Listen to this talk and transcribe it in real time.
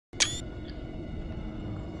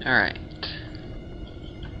Alright.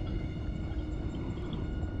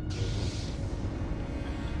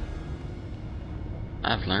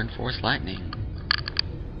 I've learned Force Lightning.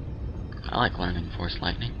 I like learning Force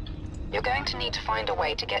Lightning. You're going to need to find a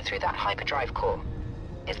way to get through that hyperdrive core.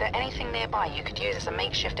 Is there anything nearby you could use as a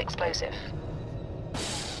makeshift explosive?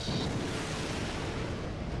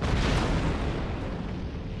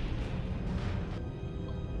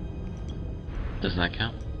 Does that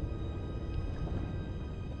count?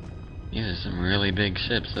 These are some really big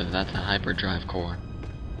ships if that's a hyperdrive core.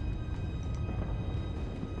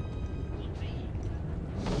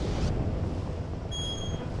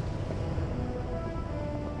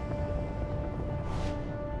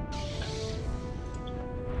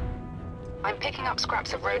 I'm picking up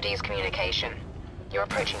scraps of Rhodey's communication. You're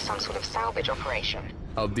approaching some sort of salvage operation.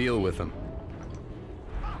 I'll deal with them.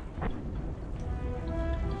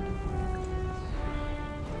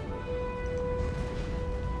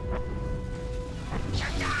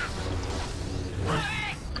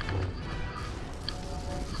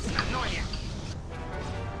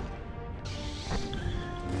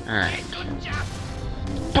 Alright.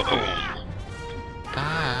 Boom!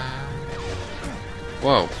 Bye!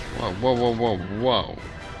 Whoa, whoa, whoa, whoa, whoa, whoa.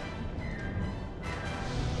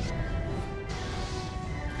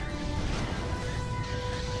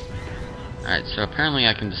 Alright, so apparently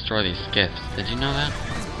I can destroy these skiffs. Did you know that?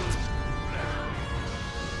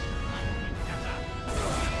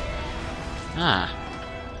 Ah.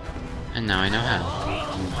 And now I know how.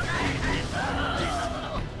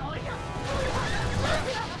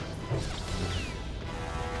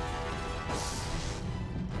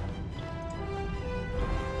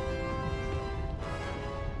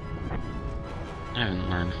 I haven't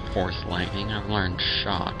learned Force Lightning, I've learned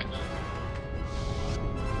Shock.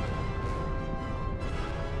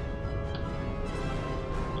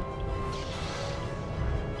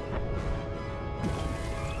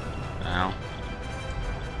 Ow.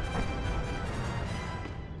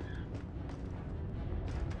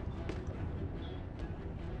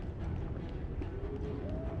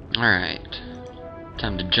 Alright.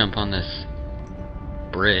 Time to jump on this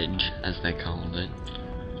bridge, as they called it.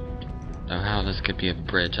 So how this could be a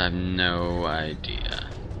bridge, I have no idea.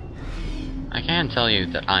 I can tell you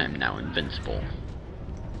that I am now invincible.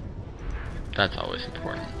 That's always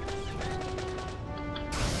important.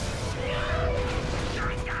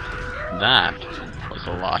 That was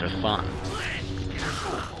a lot of fun.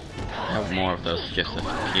 I hope more of those skiffs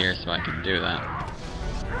appear so I can do that.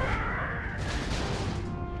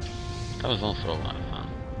 That was also a lot of fun.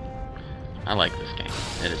 I like this game.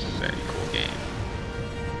 It is a very cool game.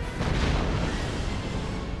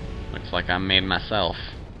 Looks like I made myself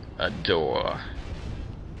a door.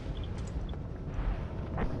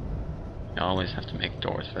 You always have to make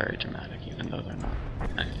doors very dramatic, even though they're not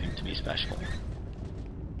anything to be special.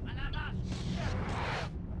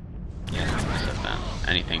 Yeah, I said that.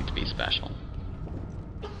 Anything to be special.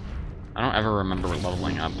 I don't ever remember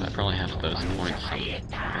leveling up. I probably have those points somewhere.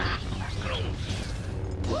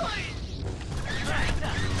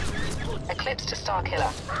 Eclipse to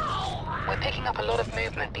Starkiller. We're picking up a lot of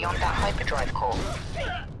movement beyond that hyperdrive core.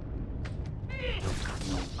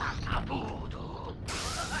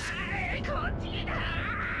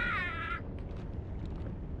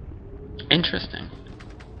 Interesting.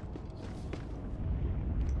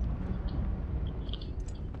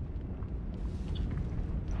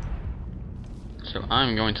 So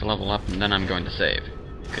I'm going to level up and then I'm going to save.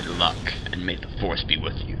 Good luck, and may the Force be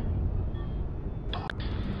with you.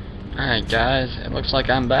 Alright guys, it looks like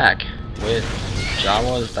I'm back with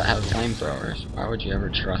Jawas that have flamethrowers. Why would you ever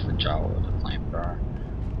trust a Jawa with a flamethrower?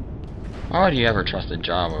 Why would you ever trust a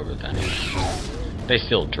Jawa with anything? They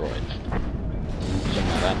steal droids. You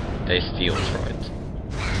know that? They steal droids.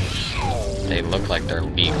 They look like they're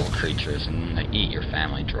legal creatures and they eat your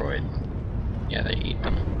family droid. Yeah, they eat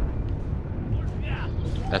them.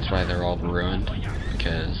 That's why they're all ruined,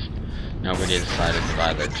 because nobody decided to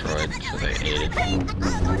buy their droid, so they ate it.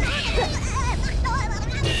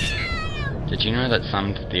 Did you know that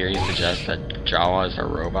some theories suggest that Jawas are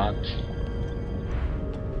robots?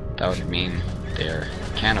 That would mean they're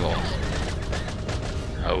cannibals.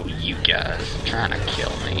 Oh, you guys, trying to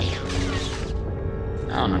kill me.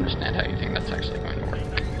 I don't understand how you think that's actually going to work.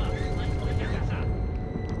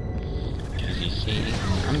 Because you see,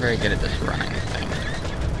 I'm very good at this running thing.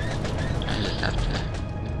 I just have to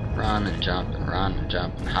run and jump and run and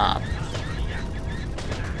jump and hop.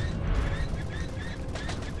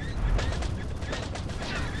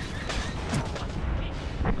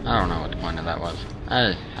 I don't know what the point of that was.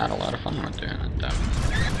 I had a lot of fun with doing it though.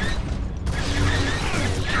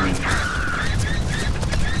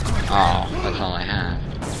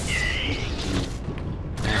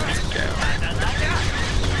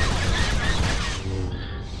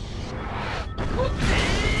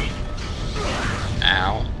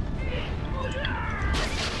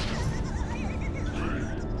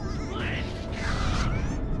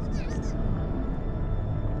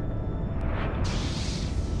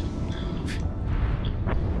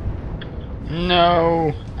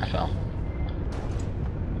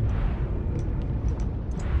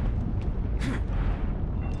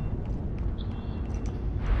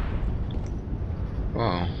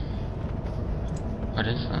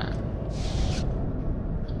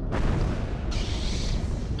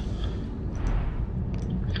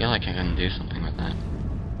 feel like I can do something with that.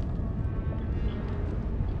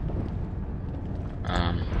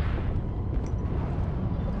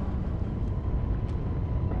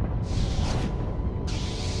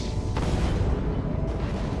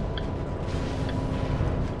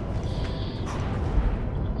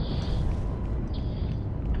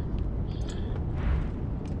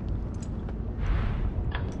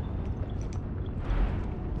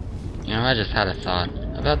 You know, I just had a thought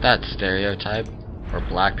about that stereotype where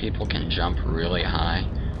black people can jump really high.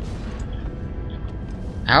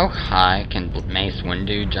 How high can Mace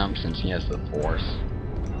Windu jump since he has the Force?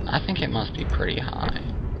 I think it must be pretty high.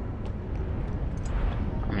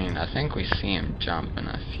 I mean, I think we see him jump in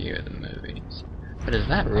a few of the movies. But is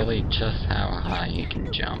that really just how high he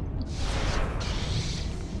can jump?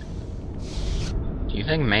 Do you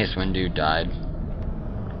think Mace Windu died?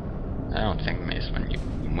 I don't think Mace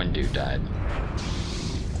Windu died.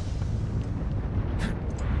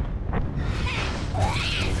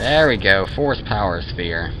 There we go, Force Power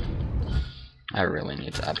Sphere. I really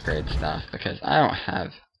need to upgrade stuff because I don't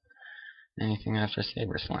have anything after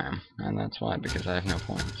Saber Slam, and that's why, because I have no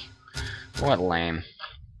points. What lame.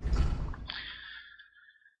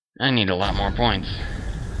 I need a lot more points.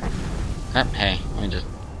 Oh, hey, let me just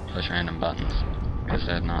push random buttons, because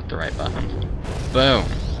they're not the right buttons. Boom!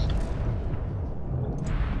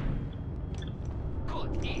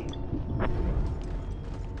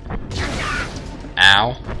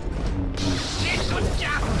 Ow.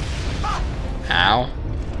 Ow.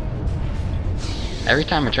 Every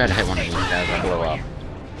time I try to hit one of these guys, I blow up.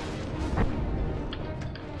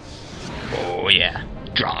 Oh yeah.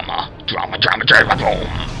 Drama. Drama, drama, drama, boom.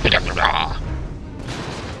 Dead.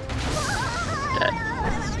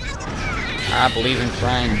 I believe in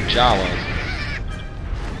frying Jawas.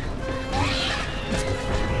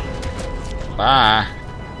 Bye.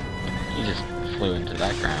 He just flew into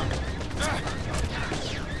that ground.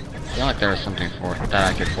 I feel like there was something for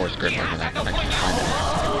that I could force grip over that, but I can't find it.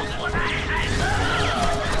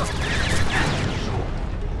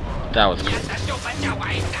 That was cool.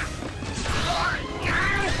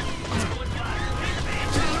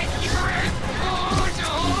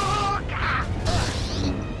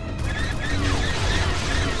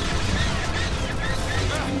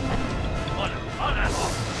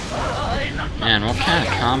 Man, what kind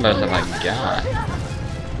of combos have I got?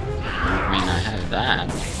 I mean, I have that,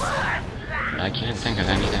 but I can't think of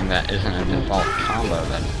anything that isn't a default combo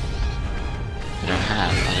that I don't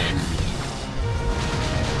have other than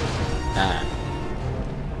that.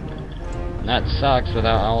 That sucks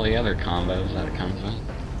without all the other combos that it comes with.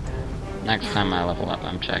 Next time I level up,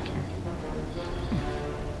 I'm checking.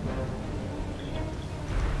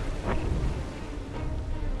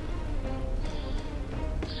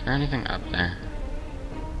 Is there anything up there?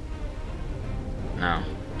 No.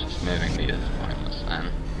 Just moving these is pointless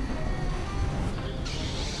then.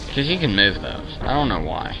 Because you can move those. I don't know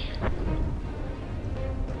why.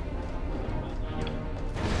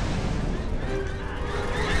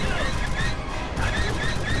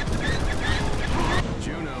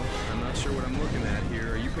 Juno, I'm not sure what I'm looking at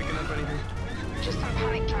here. Are you picking up anything? Just some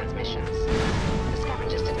panic transmissions. The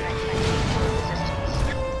scavengers didn't expect any kind of resistance.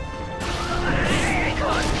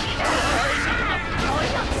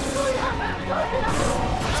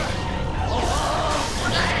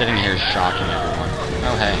 Sitting here shocking everyone.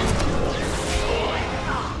 Oh hey.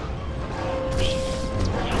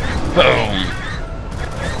 Boom!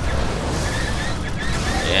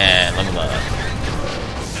 Yeah, level up.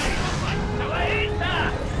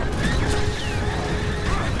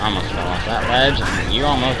 I almost fell off that ledge, and you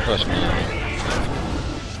almost pushed me.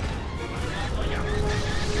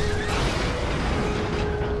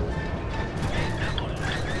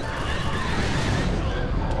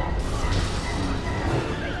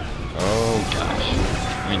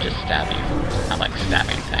 Let me just stab you. I like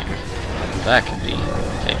stabbing things. So that could be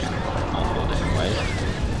taken multiple different ways.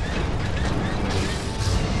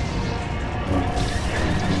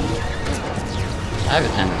 I have a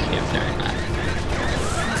tendency of doing that.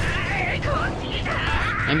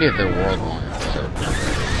 Maybe if the world one episode.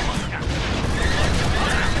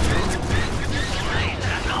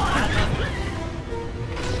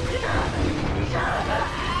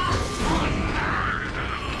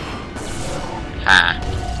 Ha!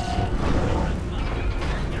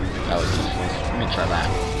 That was useless. Let me try that.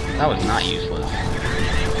 That was not useless.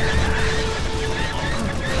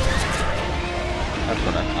 That's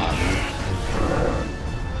what I thought.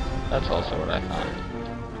 That's also what I thought.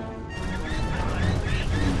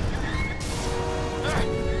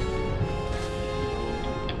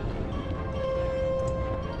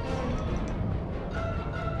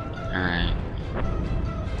 Alright.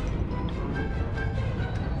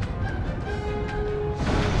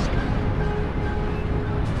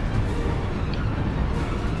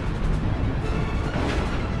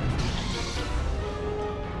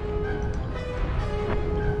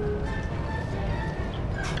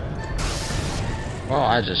 Well,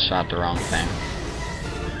 I just shot the wrong thing.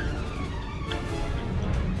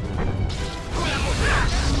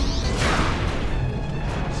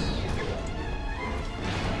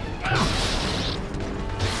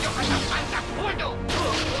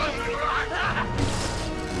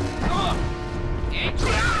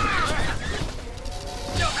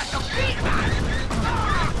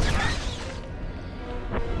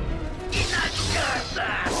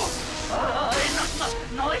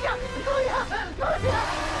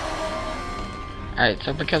 Alright,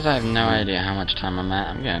 so because I have no idea how much time I'm at,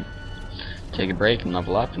 I'm gonna take a break and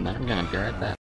level up, and then I'm gonna be right back.